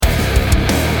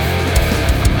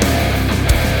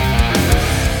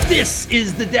This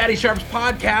is the Daddy Sharps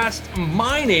podcast.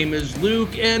 My name is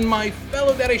Luke, and my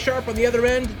fellow Daddy Sharp on the other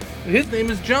end, his name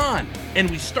is John.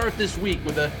 And we start this week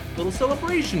with a little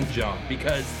celebration, John,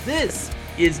 because this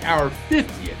is our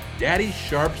 50th Daddy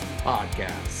Sharps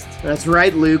podcast. That's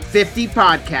right, Luke. 50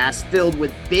 podcasts filled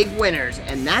with big winners,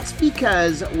 and that's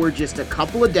because we're just a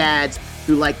couple of dads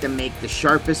who like to make the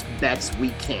sharpest bets we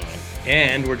can.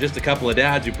 And we're just a couple of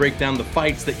dads who break down the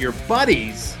fights that your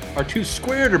buddies are too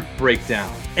square to break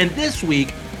down. And this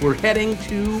week, we're heading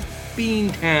to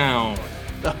Beantown,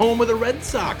 the home of the Red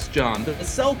Sox, John, the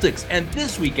Celtics, and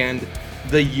this weekend,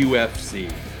 the UFC.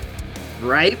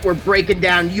 Right? We're breaking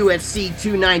down UFC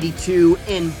 292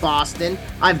 in Boston.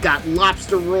 I've got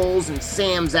lobster rolls and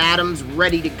Sam's Adams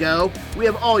ready to go. We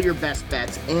have all your best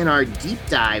bets and our deep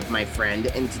dive, my friend,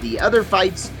 into the other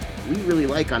fights we really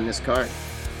like on this card.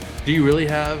 Do you really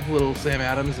have little Sam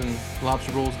Adams and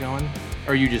lobster rolls going?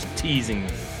 Or are you just teasing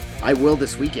me? I will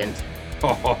this weekend.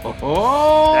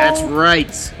 Oh, that's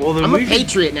right. Well, then I'm a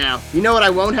patriot now. You know what I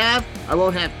won't have? I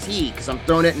won't have tea because I'm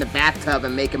throwing it in the bathtub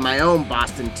and making my own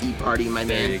Boston Tea Party, my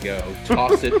man. There you go.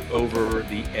 Toss it over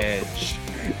the edge.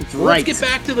 That's right. Let's get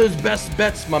back to those best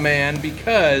bets, my man,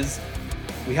 because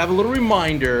we have a little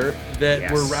reminder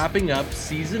that we're wrapping up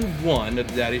season 1 of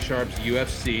the Daddy Sharps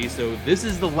UFC. So this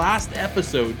is the last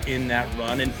episode in that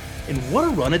run. And what a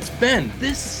run it's been.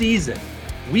 This season,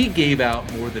 we gave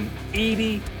out more than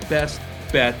 80 best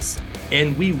bets,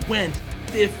 and we went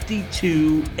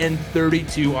 52 and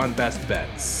 32 on best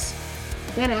bets.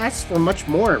 Can't ask for much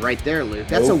more right there, Luke.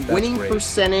 That's a winning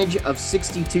percentage of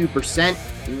 62%.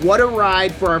 What a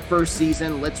ride for our first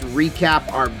season. Let's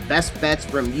recap our best bets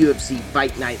from UFC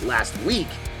Fight Night last week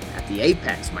at the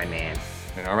Apex, my man.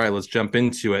 All right, let's jump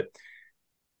into it.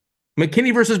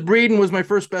 McKinney versus Breeden was my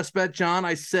first best bet, John.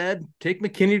 I said, take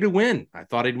McKinney to win. I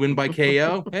thought he'd win by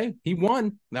KO. Hey, he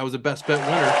won. That was a best bet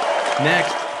winner.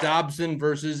 Next, Dobson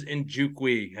versus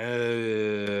Njoku.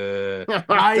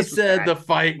 I said the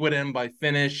fight would end by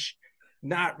finish.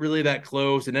 Not really that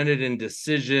close. It ended in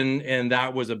decision, and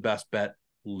that was a best bet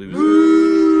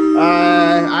loser.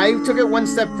 I took it one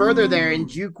step further there.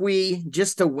 Njoku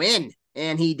just to win,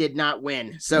 and he did not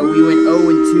win. So we went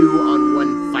 0-2 on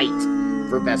one fight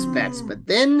for best bets. But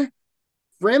then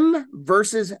Frim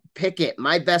versus Pickett.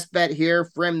 My best bet here,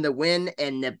 Frim the win,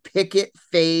 and the Pickett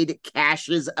fade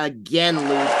cashes again,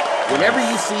 Luke.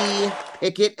 Whenever you see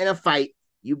Pickett in a fight,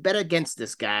 you bet against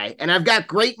this guy. And I've got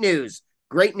great news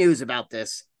about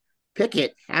this.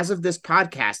 Pickett, as of this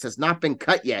podcast, has not been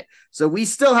cut yet. So we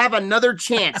still have another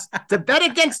chance to bet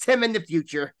against him in the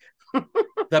future.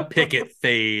 The Pickett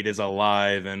fade is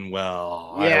alive and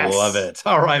well. Yes. I love it.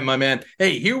 All right, my man.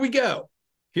 Hey, here we go.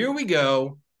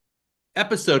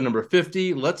 Episode number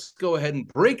 50. Let's go ahead and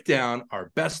break down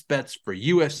our best bets for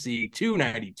UFC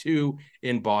 292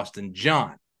 in Boston.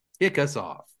 John, kick us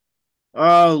off.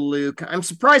 Oh, Luke, I'm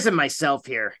surprising myself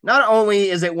here. Not only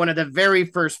is it one of the very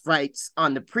first fights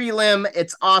on the prelim,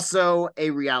 it's also a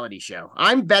reality show.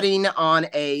 I'm betting on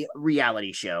a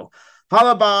reality show.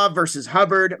 Hollabaugh versus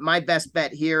Hubbard. My best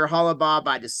bet here, Hollabaugh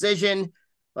by decision.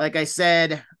 Like I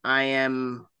said, I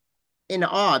am in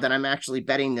awe that I'm actually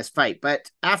betting this fight. But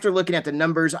after looking at the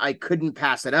numbers, I couldn't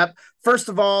pass it up. First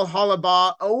of all,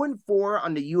 Hollabaugh 0-4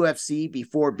 on the UFC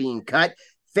before being cut.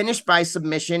 Finished by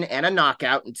submission and a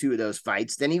knockout in 2 of those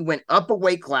fights. Then he went up a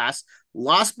weight class,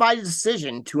 lost by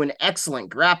decision to an excellent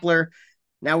grappler.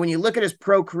 Now, when you look at his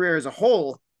pro career as a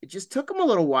whole, it just took him a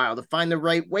little while to find the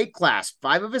right weight class.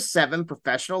 5 of his 7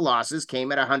 professional losses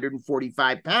came at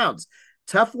 145 pounds.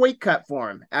 Tough weight cut for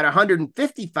him. At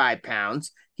 155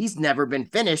 pounds, he's never been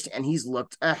finished, and he's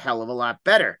looked a hell of a lot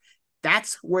better.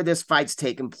 That's where this fight's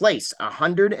taken place,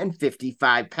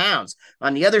 155 pounds.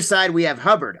 On the other side, we have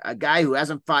Hubbard, a guy who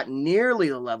hasn't fought nearly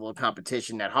the level of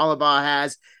competition that Hollabaugh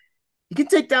has. He can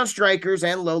take down strikers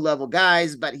and low-level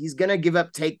guys, but he's going to give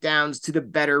up takedowns to the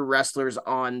better wrestlers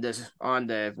on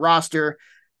the roster.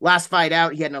 Last fight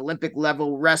out, he had an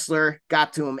Olympic-level wrestler,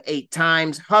 got to him 8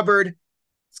 times. Hubbard,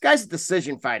 this guy's a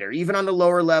decision fighter. Even on the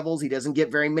lower levels, he doesn't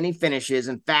get very many finishes.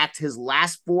 In fact, his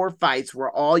last 4 fights were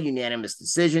all unanimous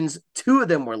decisions. 2 of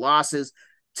them were losses,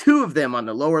 2 of them on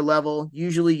the lower level.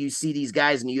 Usually you see these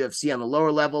guys in the UFC on the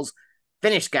lower levels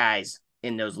finish guys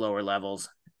in those lower levels,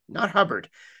 not Hubbard.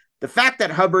 The fact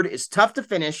that Hubbard is tough to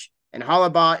finish and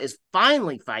Hollabaugh is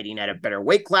finally fighting at a better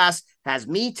weight class has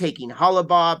me taking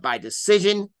Hollabaugh by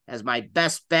decision as my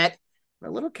best bet.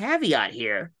 A little caveat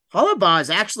here. Hollabaugh is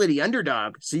actually the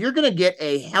underdog, so you're going to get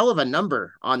a hell of a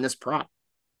number on this prop.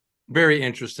 Very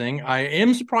interesting. I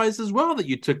am surprised as well that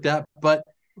you took that, but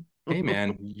hey,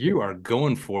 man, you are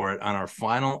going for it on our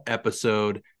final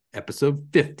episode episode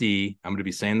 50. I'm going to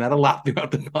be saying that a lot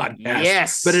throughout the podcast.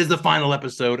 Yes. But it is the final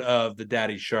episode of the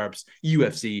Daddy Sharps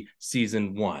UFC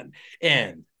Season 1.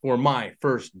 And for my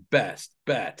first best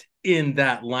bet in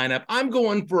that lineup, I'm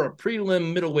going for a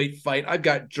prelim middleweight fight. I've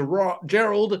got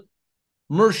Gerald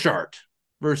Meerschaert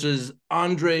versus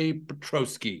Andre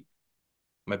Petroski.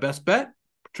 My best bet,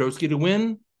 Petroski to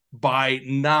win by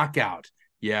knockout.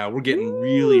 Yeah, we're getting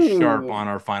really sharp on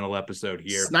our final episode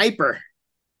here. Sniper.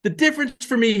 The difference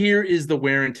for me here is the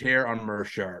wear and tear on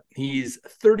Meerschaert. He's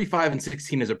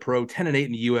 35-16 as a pro, 10-8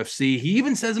 in the UFC. He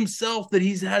even says himself that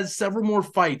he has several more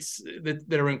fights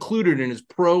that are included in his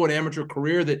pro and amateur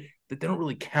career that they don't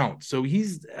really count. So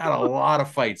he's had a lot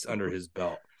of fights under his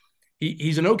belt.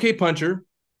 He's an okay puncher.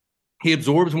 He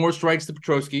absorbs more strikes than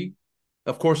Petroski.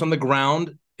 Of course, on the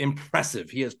ground,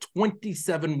 impressive. He has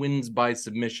 27 wins by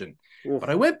submission. But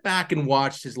I went back and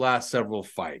watched his last several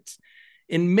fights.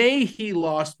 In May, he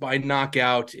lost by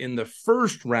knockout in the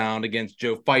first round against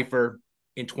Joe Pfeiffer.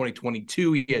 In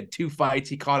 2022, he had 2 fights.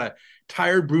 He caught a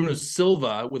tired Bruno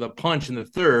Silva with a punch in the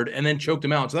third and then choked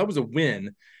him out. So that was a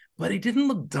win. But he didn't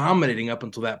look dominating up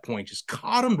until that point. Just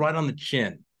caught him right on the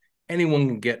chin. Anyone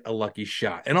can get a lucky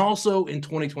shot. And also in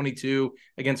 2022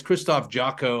 against Krzysztof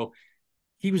Jotko,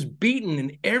 he was beaten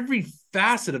in every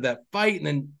facet of that fight.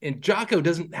 And Jotko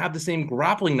doesn't have the same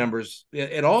grappling numbers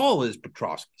at all as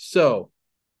Petroski. So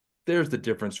there's the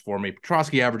difference for me.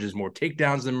 Petroski averages more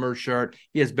takedowns than Meerschaert.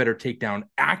 He has better takedown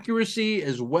accuracy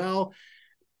as well.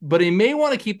 But he may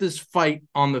want to keep this fight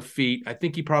on the feet. I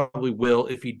think he probably will.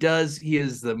 If he does, he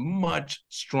is the much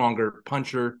stronger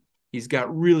puncher. He's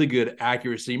got really good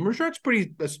accuracy. Meerschaert's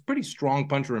a pretty strong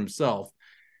puncher himself.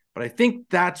 But I think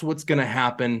that's what's going to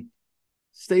happen.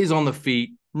 Stays on the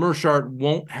feet. Meerschaert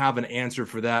won't have an answer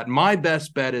for that. My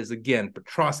best bet is, again,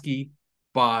 Petroski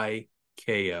by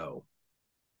KO.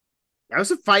 That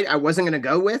was a fight I wasn't going to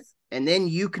go with, and then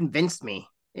you convinced me,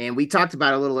 and we talked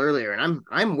about it a little earlier, and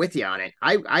I'm with you on it.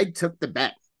 I took the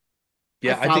bet.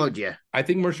 Yeah, I followed you. I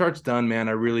think Meerschaert's done, man.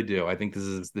 I really do. I think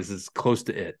this is close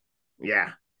to it. Yeah.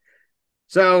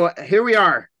 So here we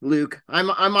are, Luke. I'm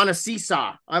on a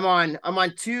seesaw. I'm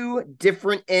on 2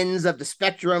 different ends of the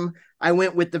spectrum. I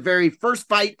went with the very first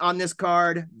fight on this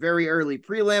card, very early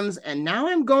prelims, and now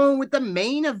I'm going with the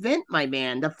main event, my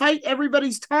man. The fight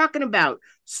everybody's talking about.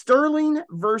 Sterling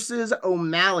versus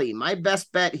O'Malley. My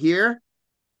best bet here.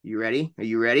 You ready? Are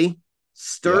you ready?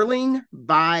 Sterling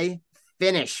by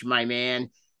finish, my man.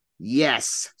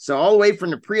 Yes. So all the way from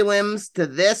the prelims to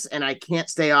this, and I can't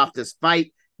stay off this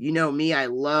fight. You know me, I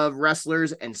love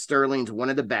wrestlers, and Sterling's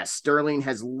one of the best. Sterling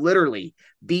has literally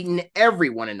beaten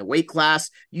everyone in the weight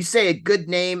class. You say a good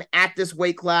name at this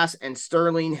weight class, and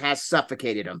Sterling has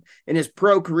suffocated him. In his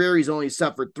pro career, he's only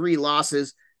suffered 3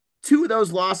 losses. 2 of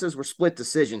those losses were split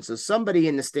decisions, so somebody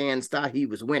in the stands thought he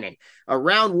was winning. A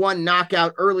round 1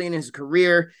 knockout early in his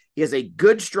career. He has a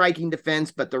good striking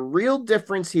defense, but the real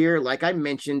difference here, like I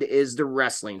mentioned, is the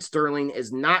wrestling. Sterling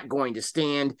is not going to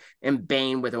stand and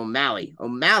bang with O'Malley.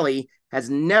 O'Malley has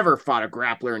never fought a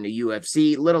grappler in the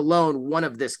UFC, let alone one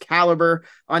of this caliber.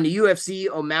 On the UFC,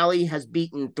 O'Malley has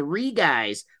beaten 3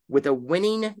 guys with a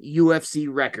winning UFC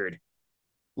record.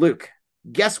 Luke,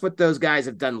 guess what those guys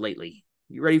have done lately?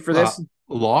 You ready for this?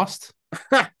 Lost?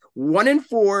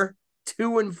 1-4,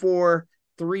 2-4,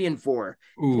 3-4.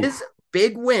 His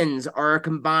big wins are a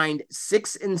combined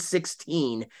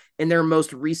 6-16 in their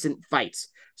most recent fights.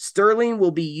 Sterling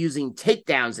will be using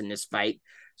takedowns in this fight.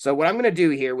 So what I'm going to do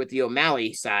here with the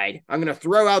O'Malley side, I'm going to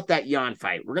throw out that Jan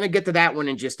fight. We're going to get to that one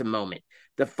in just a moment.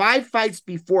 The 5 fights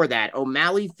before that,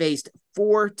 O'Malley faced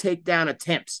 4 takedown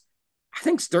attempts. I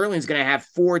think Sterling's going to have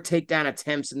 4 takedown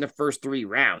attempts in the first 3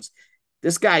 rounds.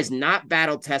 This guy's not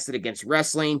battle-tested against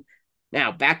wrestling.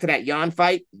 Now, back to that Jan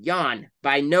fight. Jan,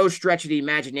 by no stretch of the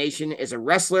imagination, is a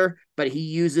wrestler, but he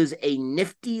uses a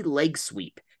nifty leg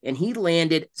sweep, and he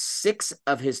landed 6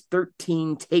 of his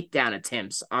 13 takedown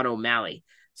attempts on O'Malley.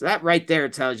 So that right there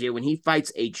tells you when he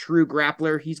fights a true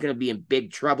grappler, he's going to be in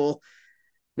big trouble.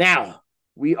 Now,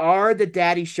 we are the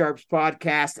Daddy Sharps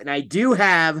podcast, and I do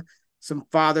have some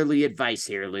fatherly advice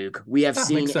here, Luke. We have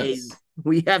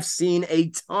seen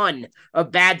a ton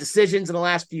of bad decisions in the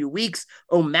last few weeks.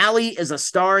 O'Malley is a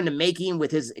star in the making with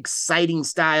his exciting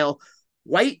style.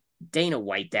 Dana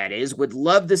White, that is, would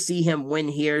love to see him win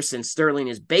here since Sterling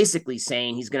is basically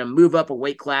saying he's going to move up a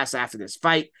weight class after this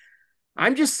fight.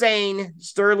 I'm just saying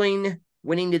Sterling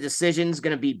winning the decision is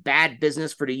going to be bad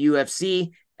business for the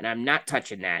UFC, and I'm not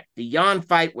touching that. The Jan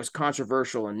fight was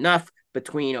controversial enough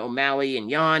between O'Malley and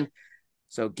Jan.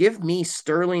 So give me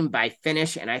Sterling by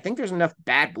finish, and I think there's enough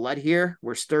bad blood here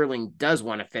where Sterling does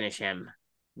want to finish him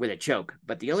with a choke.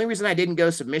 But the only reason I didn't go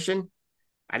submission,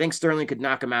 I think Sterling could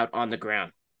knock him out on the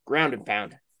ground. Ground and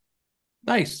pound.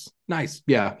 Nice.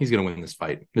 Yeah, he's going to win this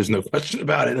fight. There's no question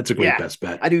about it. That's a great best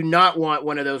bet. I do not want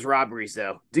one of those robberies,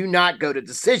 though. Do not go to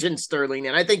decision, Sterling,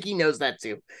 and I think he knows that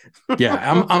too.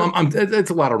 Yeah, it's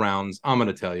a lot of rounds. I'm going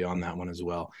to tell you on that one as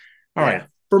well. All right.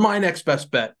 For my next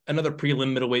best bet, another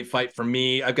prelim middleweight fight for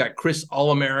me. I've got Chris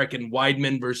All-American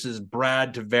Weidman versus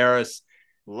Brad Tavares.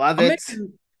 Love it.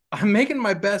 I'm making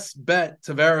my best bet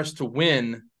Tavares to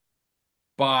win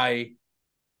by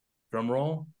drum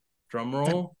roll.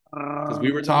 Because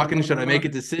we were talking, should I make a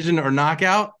decision or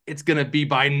knockout? It's going to be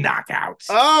by knockout.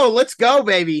 Oh, let's go,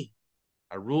 baby.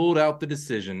 I ruled out the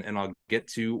decision, and I'll get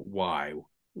to why.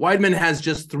 Weidman has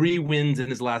just 3 wins in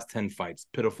his last 10 fights.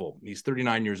 Pitiful. He's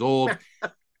 39 years old.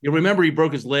 You'll remember he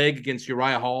broke his leg against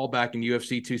Uriah Hall back in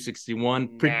UFC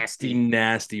 261. Pretty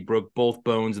nasty. Broke both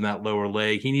bones in that lower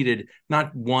leg. He needed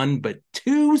not 1, but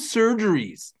 2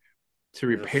 surgeries to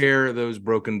repair those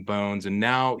broken bones. And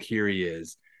now here he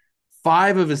is.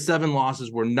 5 of his 7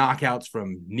 losses were knockouts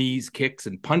from knees, kicks,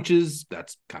 and punches.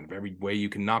 That's kind of every way you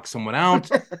can knock someone out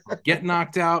or get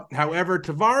knocked out. However,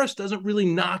 Tavares doesn't really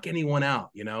knock anyone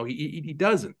out. You know, he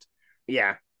doesn't.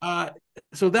 Yeah.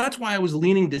 So that's why I was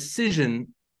leaning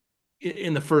decision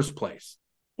in the first place,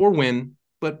 or win,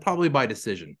 but probably by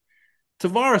decision.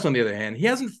 Tavares, on the other hand, he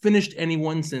hasn't finished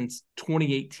anyone since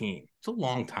 2018. It's a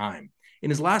long time. In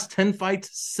his last 10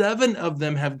 fights, 7 of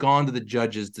them have gone to the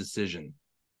judge's decision.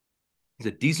 He's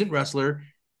a decent wrestler.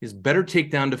 He has better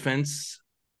takedown defense.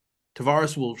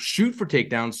 Tavares will shoot for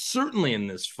takedowns, certainly in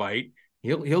this fight.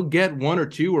 He'll get 1 or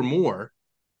 2 or more.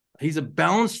 He's a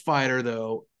balanced fighter,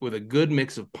 though, with a good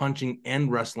mix of punching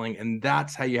and wrestling, and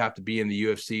that's how you have to be in the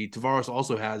UFC. Tavares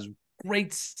also has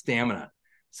great stamina.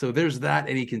 So there's that,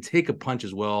 and he can take a punch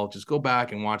as well. Just go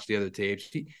back and watch the other tapes.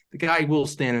 The guy will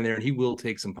stand in there, and he will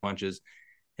take some punches.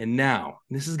 And now,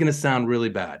 this is going to sound really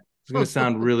bad. It's going to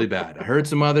sound really bad. I heard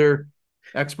some other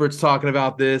experts talking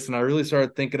about this, and I really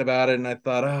started thinking about it, and I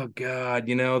thought, oh, God,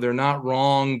 they're not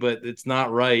wrong, but it's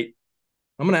not right.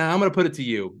 I'm gonna put it to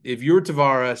you. If you're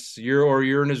Tavares,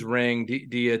 you're in his ring,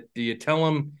 do you tell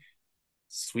him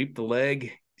sweep the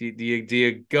leg? Do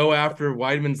you go after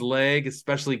Weidman's leg,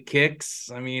 especially kicks?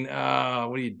 I mean,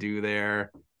 what do you do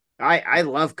there? I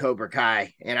love Cobra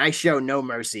Kai, and I show no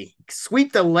mercy.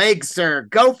 Sweep the leg, sir.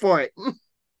 Go for it.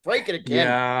 Break it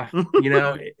again.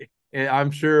 Yeah,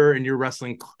 I'm sure in your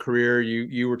wrestling career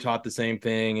you were taught the same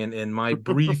thing. And in my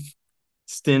brief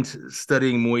stint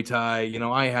studying Muay Thai,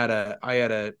 I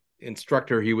had a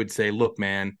instructor. He would say, look,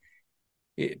 man,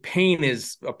 pain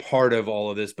is a part of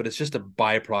all of this, but it's just a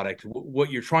byproduct.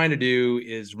 What you're trying to do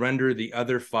is render the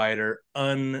other fighter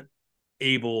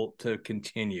unable to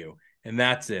continue. And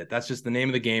that's it. That's just the name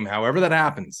of the game. However that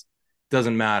happens,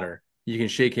 doesn't matter. You can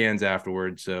shake hands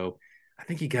afterwards. So I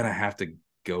think you gotta have to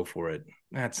go for it.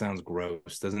 That sounds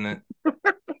gross, doesn't it?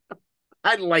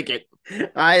 I like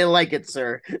it,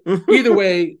 sir. Either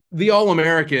way, the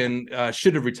All-American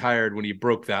should have retired when he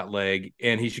broke that leg,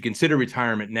 and he should consider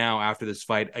retirement now after this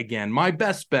fight. Again, my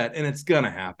best bet, and it's going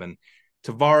to happen,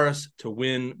 Tavares to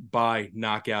win by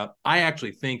knockout. I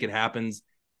actually think it happens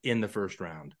in the first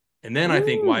round. And then I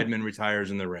think Weidman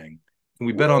retires in the ring. Can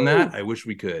we bet on that? I wish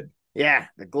we could. Yeah,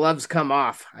 the gloves come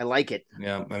off. I like it.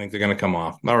 Yeah, I think they're going to come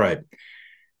off. All right.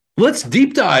 Let's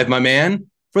deep dive, my man.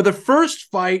 For the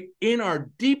first fight in our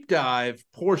deep dive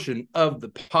portion of the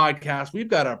podcast, we've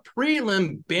got a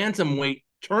prelim bantamweight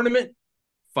tournament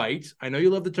fight. I know you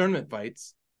love the tournament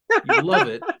fights. You love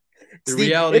it.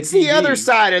 It's the other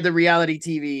side of the reality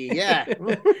TV. Yeah.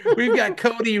 We've got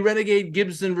Cody Renegade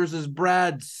Gibson versus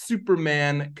Brad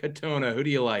Superman Katona. Who do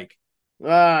you like?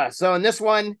 So in this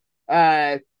one,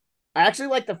 I actually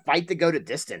like the fight to go to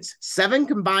distance. 7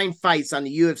 combined fights on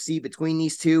the UFC between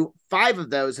these two. 5 of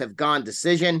those have gone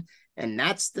decision, and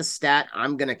that's the stat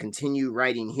I'm going to continue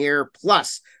writing here.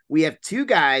 Plus, we have 2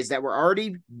 guys that were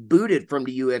already booted from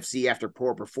the UFC after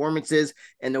poor performances,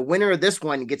 and the winner of this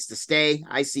one gets to stay.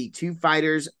 I see 2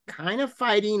 fighters kind of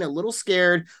fighting, a little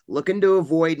scared, looking to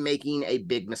avoid making a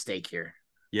big mistake here.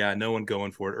 Yeah, no one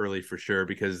going for it early for sure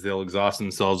because they'll exhaust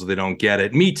themselves if they don't get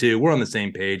it. Me too. We're on the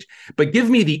same page. But give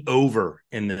me the over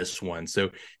in this one.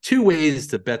 So 2 ways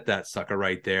to bet that sucker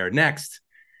right there. Next,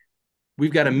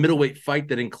 we've got a middleweight fight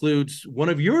that includes one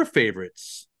of your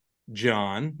favorites,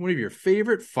 John, one of your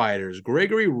favorite fighters,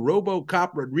 Gregory RoboCop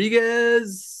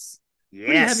Rodriguez. Yes.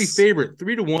 Pretty heavy favorite,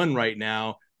 3-1 right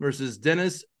now versus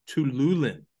Dennis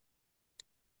Tululin.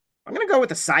 I'm going to go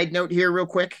with a side note here real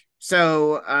quick.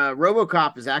 So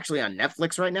RoboCop is actually on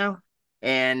Netflix right now.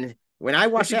 And When I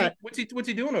watched that, what's he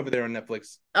doing over there on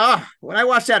Netflix? When I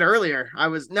watched that earlier, I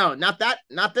was not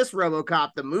this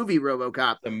RoboCop, the movie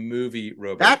RoboCop. The movie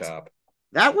RoboCop.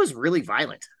 That was really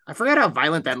violent. I forgot how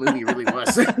violent that movie really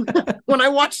was. When I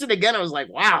watched it again, I was like,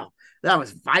 wow, that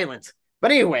was violent.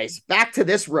 But anyways, back to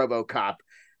this RoboCop.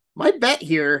 My bet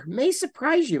here may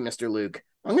surprise you, Mr. Luke.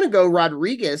 I'm going to go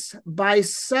Rodriguez by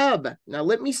sub. Now,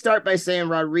 let me start by saying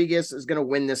Rodriguez is going to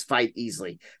win this fight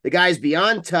easily. The guy's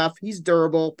beyond tough. He's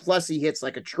durable. Plus, he hits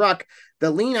like a truck.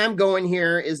 The lean I'm going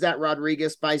here is that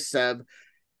Rodriguez by sub.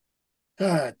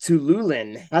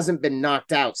 Tululin hasn't been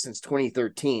knocked out since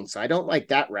 2013, so I don't like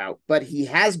that route. But he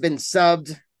has been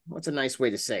subbed. What's a nice way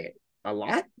to say it? A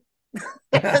lot?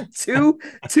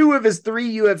 two of his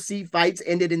 3 UFC fights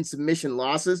ended in submission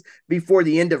losses before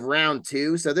the end of round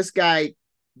 2. So this guy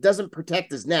doesn't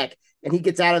protect his neck, and he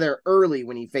gets out of there early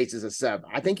when he faces a sub.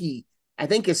 I think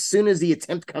as soon as the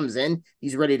attempt comes in,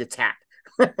 he's ready to tap.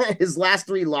 His last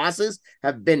 3 losses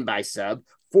have been by sub.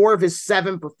 4 of his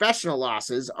 7 professional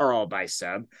losses are all by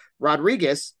sub.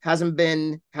 Rodriguez hasn't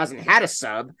had a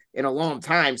sub in a long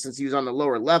time since he was on the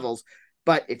lower levels.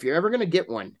 But if you're ever going to get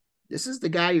one, this is the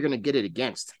guy you're going to get it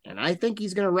against. And I think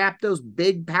he's going to wrap those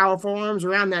big, powerful arms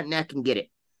around that neck and get it.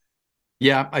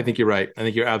 Yeah, I think you're right. I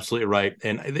think you're absolutely right.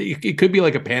 And it could be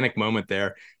like a panic moment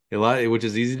there, which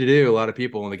is easy to do. A lot of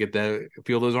people, when they get that,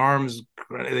 feel those arms,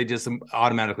 they just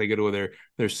automatically go to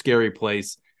their scary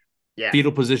place. Yeah.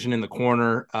 Fetal position in the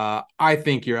corner. I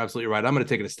think you're absolutely right. I'm going to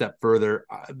take it a step further.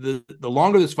 The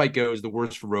longer this fight goes, the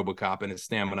worse for RoboCop and his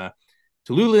stamina.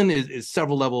 Tululin is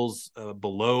several levels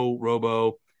below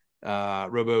Robo.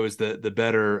 Robo is the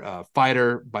better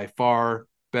fighter by far,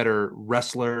 better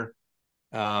wrestler.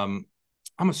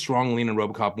 I'm a strong lean on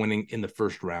RoboCop winning in the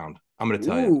first round. I'm going to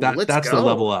tell you that's the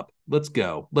level up. Let's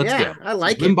go. Let's go. I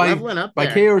like it. Leveling up by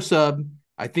KO or sub.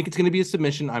 I think it's going to be a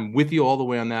submission. I'm with you all the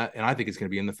way on that, and I think it's going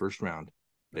to be in the first round.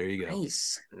 There you go.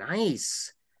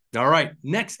 Nice. All right.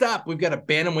 Next up, we've got a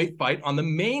bantamweight fight on the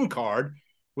main card.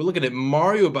 We're looking at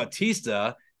Mario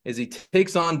Bautista as he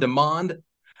takes on the Monster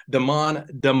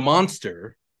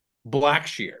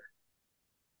Blackshear.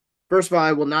 First of all,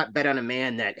 I will not bet on a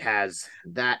man that has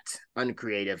that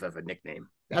uncreative of a nickname.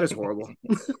 That is horrible.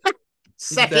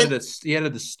 Second, he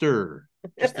added the stir.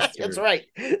 That's right.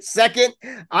 Second,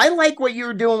 I like what you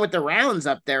were doing with the rounds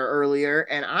up there earlier,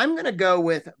 and I'm going to go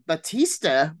with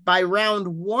Batista by round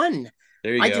 1.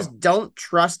 There you go. I just don't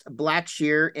trust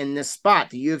Blackshear in this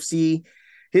spot. His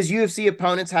UFC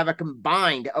opponents have a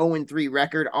combined 0-3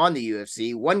 record on the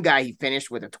UFC. One guy he finished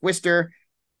with a twister.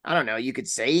 I don't know. You could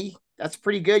say that's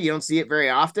pretty good. You don't see it very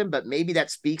often, but maybe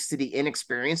that speaks to the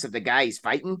inexperience of the guy he's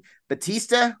fighting.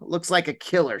 Batista looks like a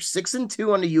killer.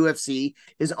 6-2 on the UFC.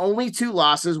 His only 2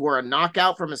 losses were a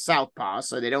knockout from a southpaw,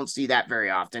 so they don't see that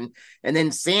very often. And then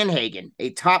Sandhagen,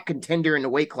 a top contender in the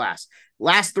weight class.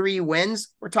 Last 3 wins.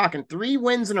 We're talking 3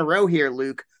 wins in a row here,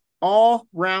 Luke. All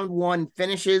round 1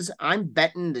 finishes. I'm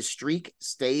betting the streak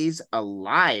stays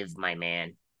alive, my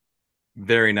man.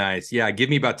 Very nice. Yeah, give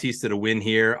me Bautista to win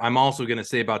here. I'm also going to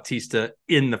say Bautista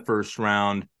in the first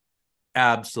round.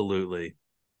 Absolutely.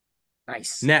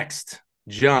 Nice. Next,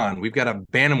 John, we've got a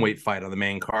bantamweight fight on the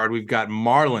main card. We've got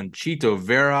Marlon Chito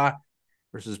Vera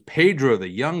versus Pedro, the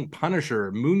young Punisher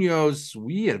Munoz.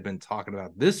 We had been talking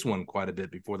about this one quite a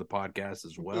bit before the podcast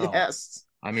as well. Yes.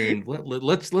 I mean,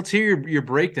 let's hear your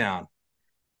breakdown.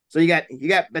 So you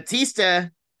got Batista,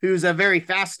 who's a very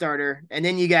fast starter, and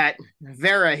then you got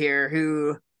Vera here,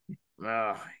 who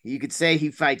you could say he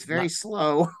fights very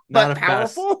slow but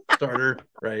powerful. Starter,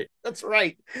 right? That's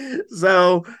right.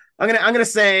 So I'm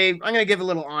gonna give a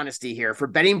little honesty here. For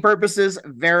betting purposes,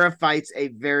 Vera fights a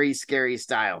very scary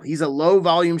style. He's a low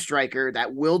volume striker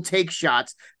that will take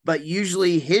shots, but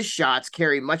usually his shots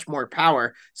carry much more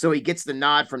power, so he gets the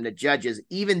nod from the judges,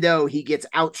 even though he gets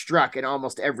outstruck in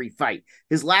almost every fight.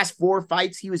 His last 4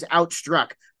 fights, he was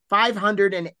outstruck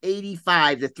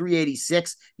 585 to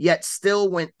 386, yet still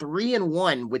went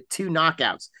 3-1 with 2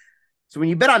 knockouts. So when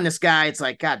you bet on this guy, it's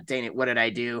like, God dang it, what did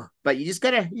I do? But you just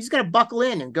gotta buckle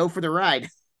in and go for the ride.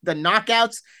 The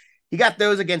knockouts, he got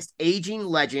those against aging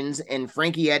legends in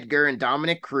Frankie Edgar and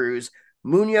Dominic Cruz.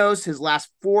 Munoz, his last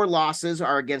 4 losses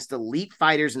are against elite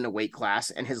fighters in the weight class,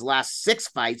 and his last 6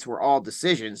 fights were all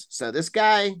decisions. So this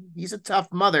guy, he's a tough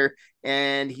mother,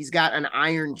 and he's got an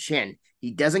iron chin.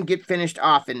 He doesn't get finished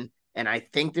often, and I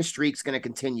think the streak's going to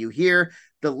continue here.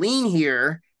 The lean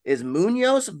here is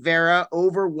Munoz Vera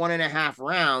over 1.5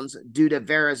 rounds due to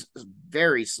Vera's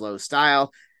very slow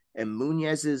style and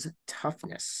Munoz's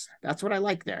toughness. That's what I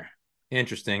like there.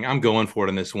 Interesting. I'm going for it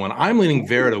in this one. I'm leaning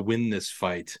Vera to win this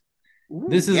fight.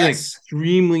 This is an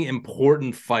extremely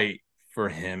important fight for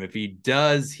him. If he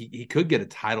does, he could get a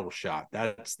title shot.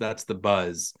 That's the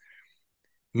buzz.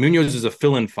 Munoz is a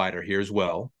fill-in fighter here as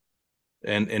well.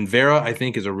 And Vera, I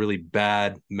think, is a really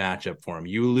bad matchup for him.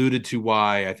 You alluded to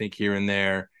why, I think, here and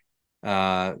there.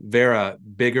 Vera,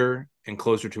 bigger and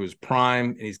closer to his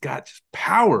prime, and he's got just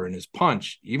power in his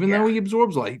punch. Even though he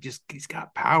absorbs a lot, he's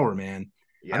got power, man.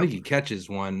 Yep. I think he catches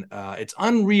one. It's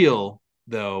unreal,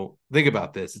 though. Think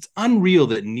about this. It's unreal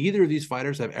that neither of these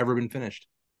fighters have ever been finished.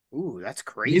 Ooh, that's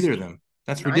crazy. Neither of them.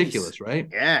 That's ridiculous, right?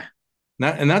 Yeah.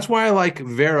 And that's why I like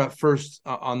Vera first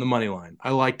on the money line.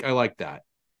 I like that.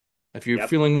 If you're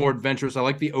feeling more adventurous, I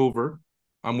like the over.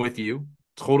 I'm with you.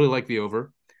 Totally like the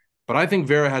over. But I think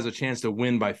Vera has a chance to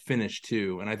win by finish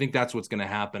too. And I think that's what's going to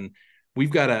happen. We've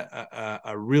got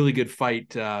a really good fight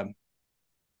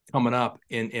coming up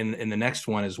in the next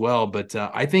one as well. But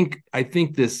I think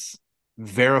this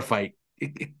Vera fight,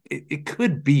 it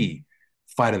could be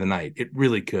fight of the night. It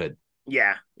really could.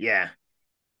 Yeah.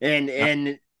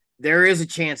 And there is a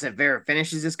chance that Vera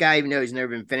finishes this guy, even though he's never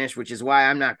been finished, which is why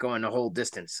I'm not going the whole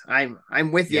distance.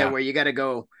 I'm with you where you got to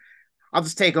go. I'll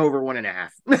just take over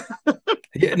 1.5.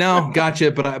 Yeah, no, gotcha.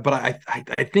 But I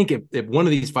think if one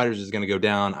of these fighters is going to go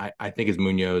down, I think it's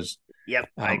Munoz. Yep,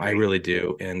 I really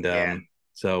do. And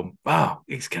so, wow,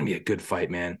 it's going to be a good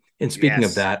fight, man. And speaking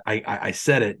of that, I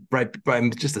said it right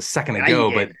just a second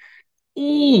ago, but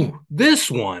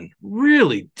this one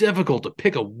really difficult to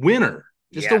pick a winner.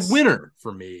 Just a winner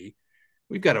for me.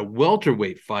 We've got a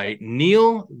welterweight fight.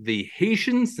 Neil, the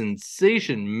Haitian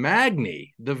sensation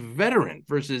Magny, the veteran,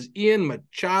 versus Ian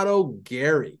Machado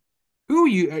Gary. Who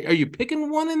are you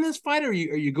picking one in this fight, or are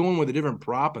you going with a different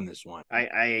prop in this one?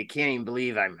 I can't even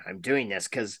believe I'm doing this,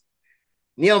 because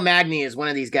Neil Magny is one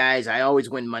of these guys I always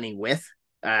win money with.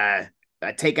 I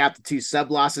take out the 2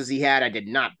 sub losses he had. I did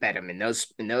not bet him in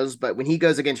those, but when he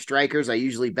goes against strikers, I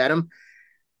usually bet him.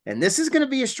 And this is going to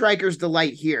be a striker's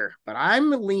delight here, but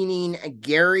I'm leaning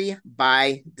Gary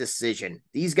by decision.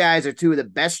 These guys are 2 of the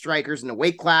best strikers in the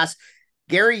weight class.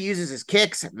 Gary uses his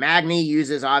kicks. Magny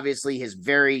uses, obviously, his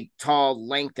very tall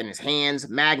length in his hands.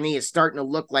 Magny is starting to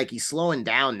look like he's slowing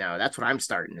down, though. That's what I'm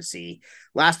starting to see.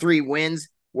 Last 3 wins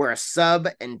were a sub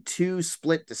and 2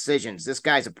 split decisions. This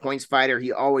guy's a points fighter.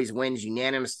 He always wins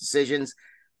unanimous decisions.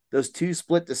 Those 2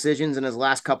 split decisions in his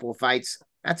last couple of fights,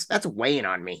 that's weighing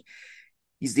on me.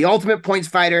 He's the ultimate points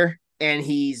fighter, and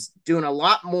he's doing a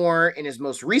lot more in his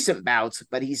most recent bouts,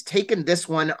 but he's taken this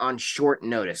one on short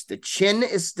notice. The chin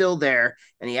is still there,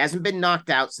 and he hasn't been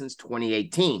knocked out since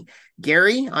 2018.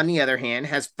 Gary, on the other hand,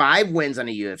 has 5 wins on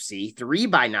the UFC, 3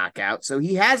 by knockout, so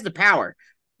he has the power.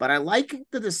 But I like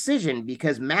the decision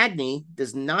because Magny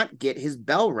does not get his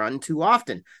bell run too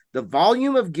often. The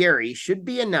volume of Gary should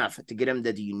be enough to get him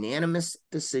the unanimous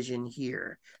decision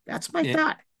here. That's my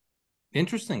thought.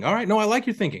 Interesting. All right. No, I like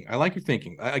your thinking.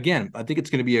 Again, I think it's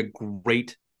going to be a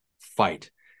great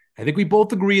fight. I think we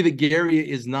both agree that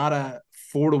Gary is not a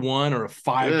 4-1 or a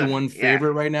 5-1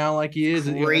 favorite right now, like he is.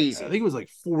 Crazy. I think it was like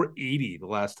 480 the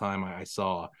last time I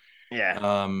saw.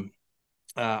 Yeah.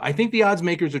 I think the odds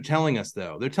makers are telling us,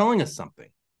 though. They're telling us something.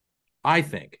 I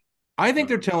think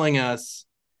they're telling us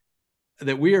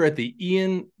that we are at the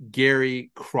Ian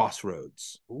Gary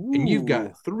crossroads. Ooh. And you've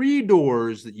got 3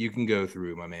 doors that you can go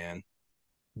through, my man.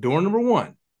 Door number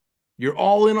 1, you're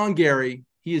all in on Gary.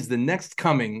 He is the next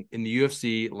coming in the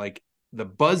UFC. Like, the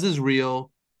buzz is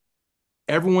real.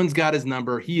 Everyone's got his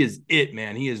number. He is it,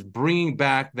 man. He is bringing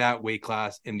back that weight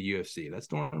class in the UFC. That's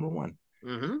door number 1.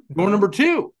 Mm-hmm. Door number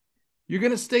 2, you're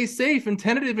going to stay safe and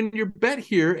tentative in your bet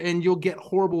here, and you'll get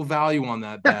horrible value on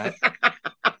that bet.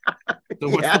 So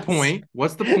what's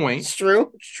the point? It's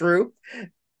true.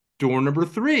 Door number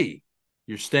 3,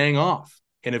 you're staying off.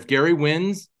 And if Gary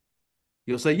wins,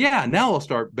 you'll say, yeah, now I'll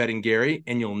start betting Gary,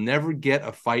 and you'll never get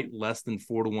a fight less than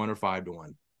 4-1 or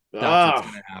 5-1. That's what's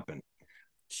going to happen.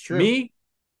 It's true. Me,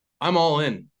 I'm all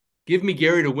in. Give me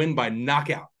Gary to win by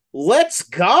knockout. Let's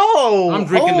go. I'm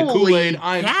drinking the Kool-Aid.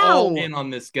 I'm all in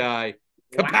on this guy.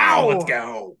 Kapow, wow. Let's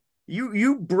go.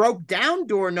 You broke down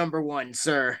door number 1,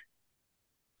 sir.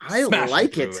 I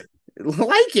like it.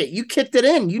 Like it. You kicked it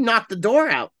in. You knocked the door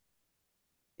out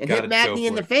and hit Magny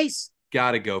in the face.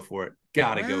 Gotta go for it.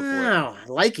 Gotta go for it. Wow, I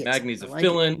like it. Magny's a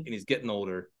fill-in, and he's getting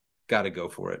older. Gotta go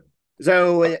for it.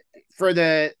 So for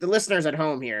the listeners at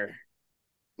home here,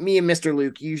 me and Mr.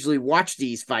 Luke usually watch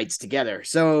these fights together.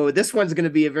 So this one's going to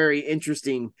be a very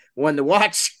interesting one to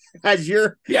watch as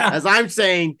I'm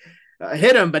saying,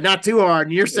 hit him, but not too hard.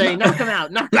 And you're saying, knock him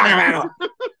out. Knock him out.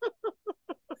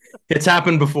 It's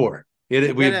happened before.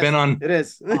 We've been on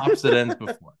opposite ends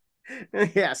before.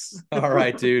 Yes. All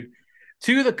right, dude.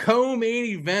 To the co-main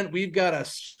event, we've got a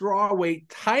strawweight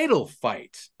title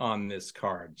fight on this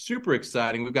card. Super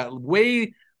exciting. We've got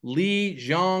Wei Li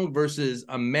Zhang versus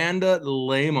Amanda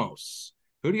Lemos.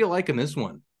 Who do you like in this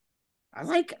one? I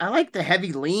like the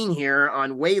heavy lean here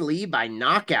on Wei Li by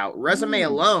knockout. Resume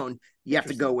alone, you have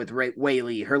to go with Wei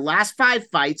Li. Her last 5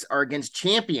 fights are against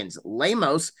champions.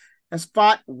 Lemos has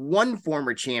fought one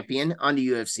former champion on the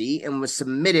UFC and was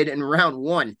submitted in round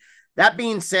 1. That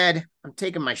being said, I'm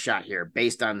taking my shot here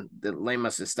based on the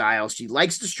Lemos' style. She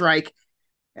likes to strike,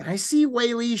 and I see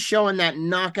Wei Li showing that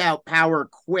knockout power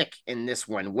quick in this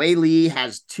one. Wei Li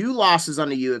has 2 losses on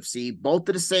the UFC, both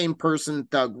to the same person,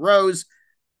 Thug Rose.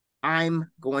 I'm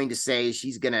going to say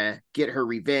she's going to get her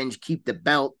revenge, keep the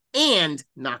belt, and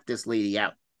knock this lady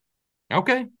out.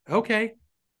 Okay.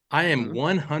 I am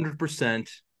 100%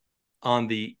 on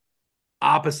the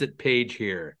opposite page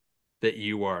here that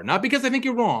you are. Not because I think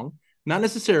you're wrong, not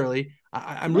necessarily.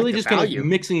 I'm really just kind of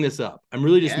mixing this up. I'm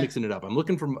really just mixing it up. I'm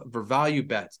looking for value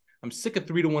bets. I'm sick of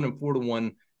 3-1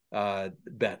 and 4-1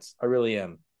 bets. I really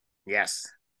am. Yes.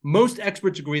 Most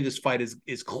experts agree this fight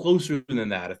is closer than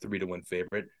that, a 3-1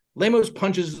 favorite. Lemos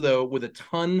punches, though, with a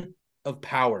ton of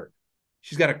power.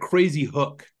 She's got a crazy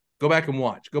hook. Go back and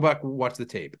watch. Go back and watch the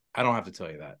tape. I don't have to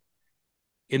tell you that.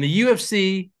 In the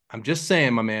UFC, I'm just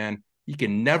saying, my man, you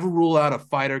can never rule out a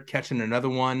fighter catching another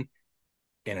one,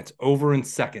 and it's over in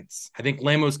seconds. I think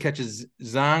Lemos catches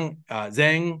Zhang,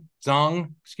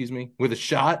 with a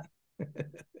shot.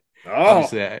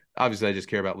 Obviously, I just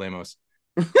care about Lemos.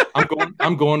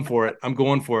 I'm going for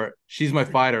it. She's my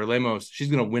fighter, Lemos. She's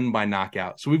going to win by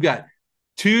knockout. So we've got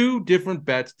 2 different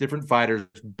bets, different fighters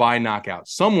by knockout.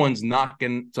 Someone's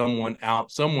knocking someone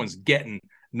out. Someone's getting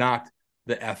knocked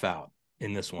the F out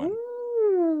in this one.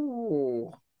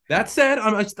 Ooh. That said,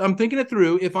 I'm thinking it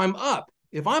through. If I'm up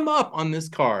on this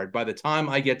card by the time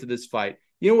I get to this fight,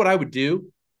 you know what I would do?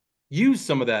 Use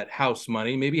some of that house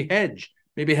money, maybe hedge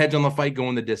on the fight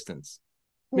going the distance.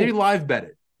 Maybe live bet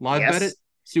it. Bet it.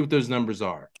 See what those numbers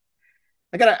are.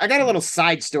 I got a little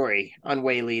side story on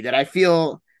Wei Li that I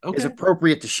feel is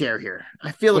appropriate to share here.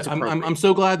 I feel it's appropriate. I'm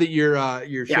so glad that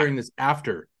you're sharing this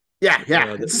after. Yeah.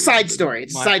 It's a side story.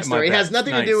 It's a side story. It has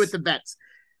nothing to do with the bets.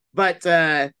 But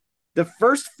the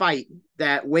first fight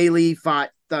that Wei Li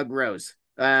fought Thug Rose,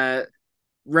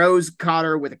 Rose caught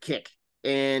her with a kick,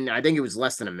 and I think it was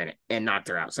less than a minute, and knocked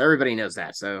her out. So everybody knows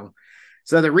that. So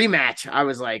the rematch, I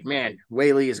was like, man,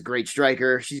 Wei Li is a great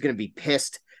striker. She's going to be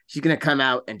pissed. She's going to come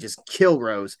out and just kill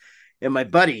Rose. And my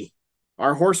buddy,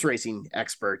 our horse racing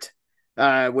expert,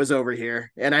 was over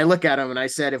here. And I look at him and I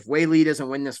said, if Wei Li doesn't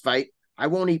win this fight, I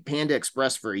won't eat Panda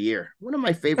Express for a year. One of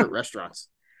my favorite restaurants.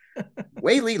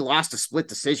 Wei Li lost a split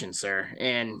decision, sir.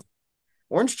 And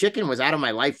orange chicken was out of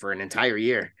my life for an entire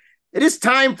year. It is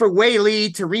time for Wei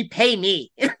Li to repay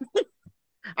me.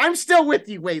 I'm still with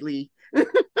you, Wei Li.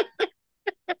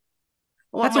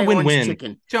 That's a win-win,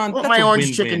 chicken. John. That's my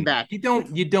orange chicken back. You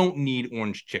don't need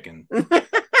orange chicken.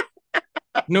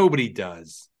 Nobody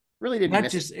does. Really didn't.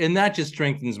 That just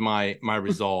strengthens my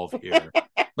resolve here.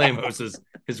 Lemos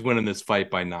is winning this fight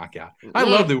by knockout. I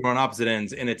love that we're on opposite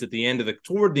ends, and it's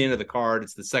toward the end of the card.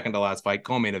 It's the second to last fight,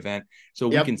 co-main event, so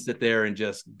we can sit there and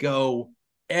just go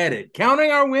at it,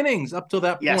 counting our winnings up till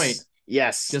that point.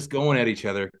 Yes. Just going at each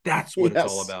other. That's what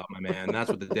it's all about, my man. That's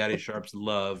what the Daddy Sharps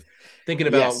love. Thinking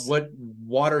about what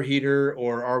water heater,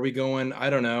 or are we going, I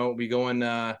don't know, am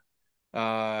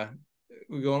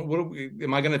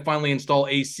I going to finally install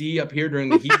AC up here during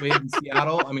the heat wave in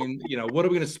Seattle? I mean, what are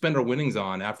we going to spend our winnings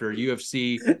on after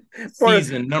UFC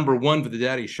season number 1 for the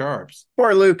Daddy Sharps?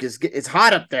 Poor Luke it's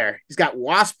hot up there. He's got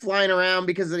wasps flying around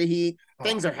because of the heat.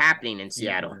 Things are happening in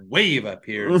Seattle. Wave up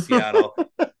here in Seattle.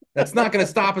 That's not going to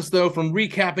stop us, though, from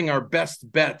recapping our best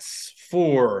bets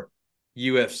for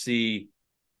UFC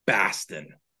Baston.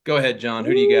 Go ahead, John.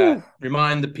 Who do you got?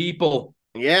 Remind the people.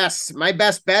 Yes, my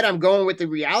best bet. I'm going with the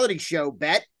reality show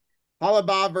bet.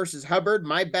 Hollabaugh versus Hubbard.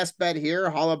 My best bet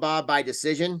here, Hollabaugh by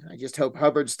decision. I just hope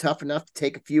Hubbard's tough enough to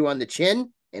take a few on the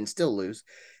chin and still lose.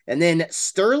 And then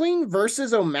Sterling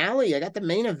versus O'Malley. I got the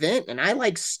main event, and I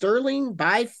like Sterling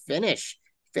by finish.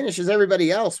 Finishes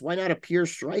everybody else. Why not a pure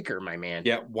striker, my man?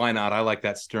 Yeah, why not? I like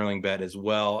that Sterling bet as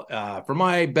well. For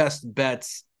my best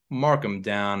bets, mark them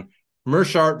down.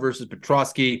 Mershart versus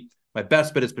Petrosky. My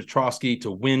best bet is Petrosky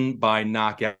to win by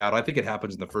knockout. I think it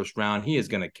happens in the first round. He is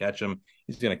going to catch him.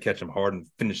 He's going to catch him hard and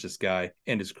finish this guy,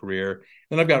 end his career.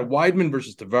 Then I've got Weidman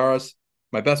versus Tavares.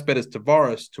 My best bet is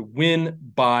Tavares to win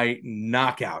by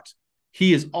knockout.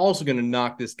 He is also going to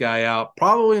knock this guy out,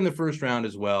 probably in the first round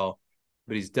as well,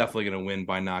 but he's definitely going to win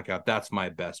by knockout. That's my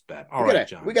best bet. All right,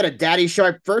 John. We got a Daddy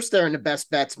Sharp first there in the best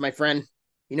bets, my friend.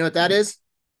 You know what that is?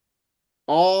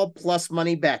 All plus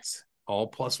money bets. All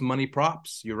plus money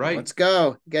props. You're right. Let's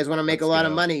go. You guys want to make a lot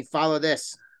of money? Follow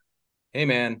this. Hey,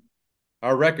 man.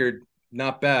 Our record,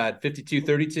 not bad.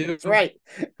 52-32. That's right.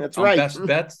 That's right. Best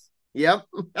bets. Yep.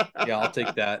 Yeah, I'll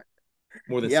take that.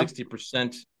 More than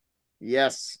 60%.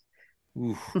 Yes.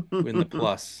 Ooh, in the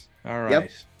plus. All right.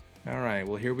 Yep. All right.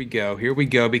 Well, here we go. Here we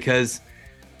go, because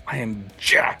I am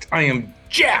jacked. I am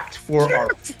jacked for our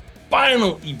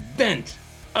final event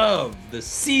of the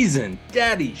season.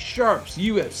 Daddy Sharp's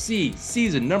UFC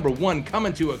season number 1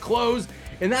 coming to a close.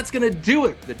 And that's going to do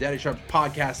it for the Daddy Sharp's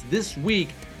podcast this week.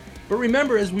 But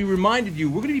remember, as we reminded you,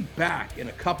 we're going to be back in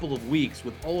a couple of weeks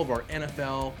with all of our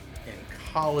NFL and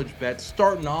college bets,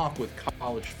 starting off with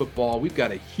college football. We've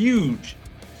got a huge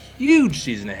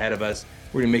season ahead of us.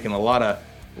 We're going to be making a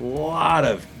lot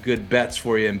of good bets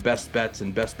for you, and best bets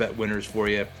and best bet winners for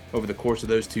you over the course of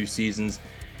those 2 seasons.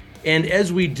 And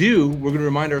as we do, we're going to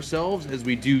remind ourselves, as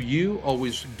we do you,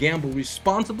 always gamble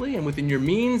responsibly and within your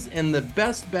means. And the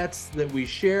best bets that we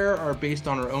share are based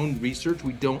on our own research.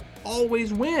 We don't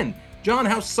always win. John,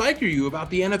 how psyched are you about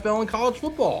the NFL and college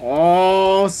football?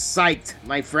 Oh, psyched,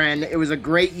 my friend. It was a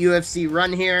great UFC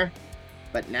run here.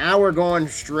 But now we're going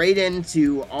straight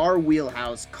into our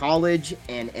wheelhouse, college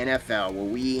and NFL.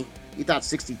 Well, you thought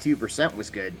 62%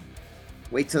 was good.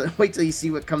 Wait till you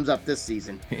see what comes up this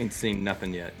season. Ain't seen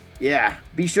nothing yet. Yeah.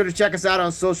 Be sure to check us out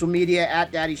on social media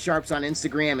at Daddy Sharps on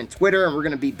Instagram and Twitter. And we're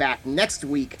going to be back next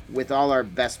week with all our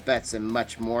best bets and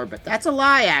much more. But that's a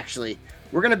lie, actually.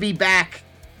 We're going to be back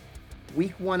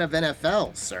week 1 of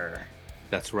NFL, sir.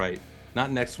 That's right.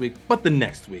 Not next week, but the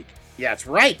next week. Yeah, that's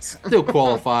right. Still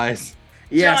qualifies.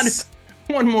 Yes.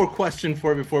 John, one more question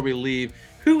for you before we leave.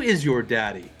 Who is your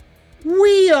daddy?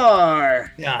 We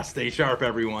are. Yeah, stay sharp,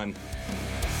 everyone.